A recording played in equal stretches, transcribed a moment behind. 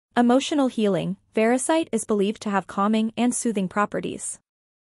Emotional healing, Variscite is believed to have calming and soothing properties.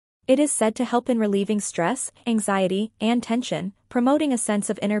 It is said to help in relieving stress, anxiety, and tension, promoting a sense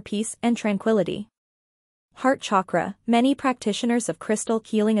of inner peace and tranquility. Heart chakra, many practitioners of crystal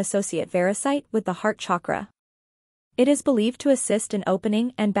healing associate Variscite with the heart chakra. It is believed to assist in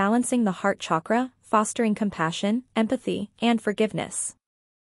opening and balancing the heart chakra, fostering compassion, empathy, and forgiveness.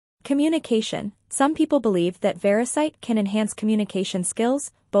 Communication, some people believe that Variscite can enhance communication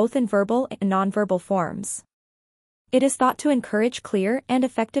skills, both in verbal and nonverbal forms. It is thought to encourage clear and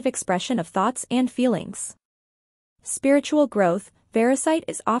effective expression of thoughts and feelings. Spiritual growth, Variscite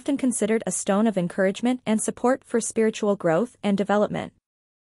is often considered a stone of encouragement and support for spiritual growth and development.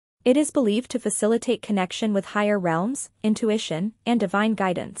 It is believed to facilitate connection with higher realms, intuition, and divine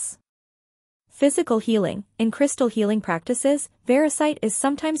guidance. Physical healing, in crystal healing practices, Variscite is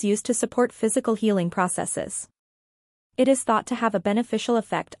sometimes used to support physical healing processes. It is thought to have a beneficial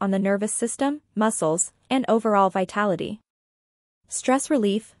effect on the nervous system, muscles, and overall vitality. Stress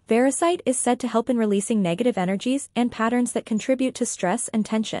relief, Variscite is said to help in releasing negative energies and patterns that contribute to stress and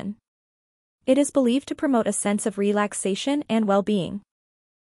tension. It is believed to promote a sense of relaxation and well-being.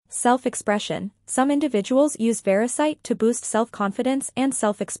 Self-expression, some individuals use Variscite to boost self-confidence and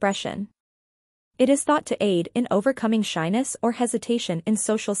self-expression. It is thought to aid in overcoming shyness or hesitation in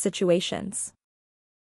social situations.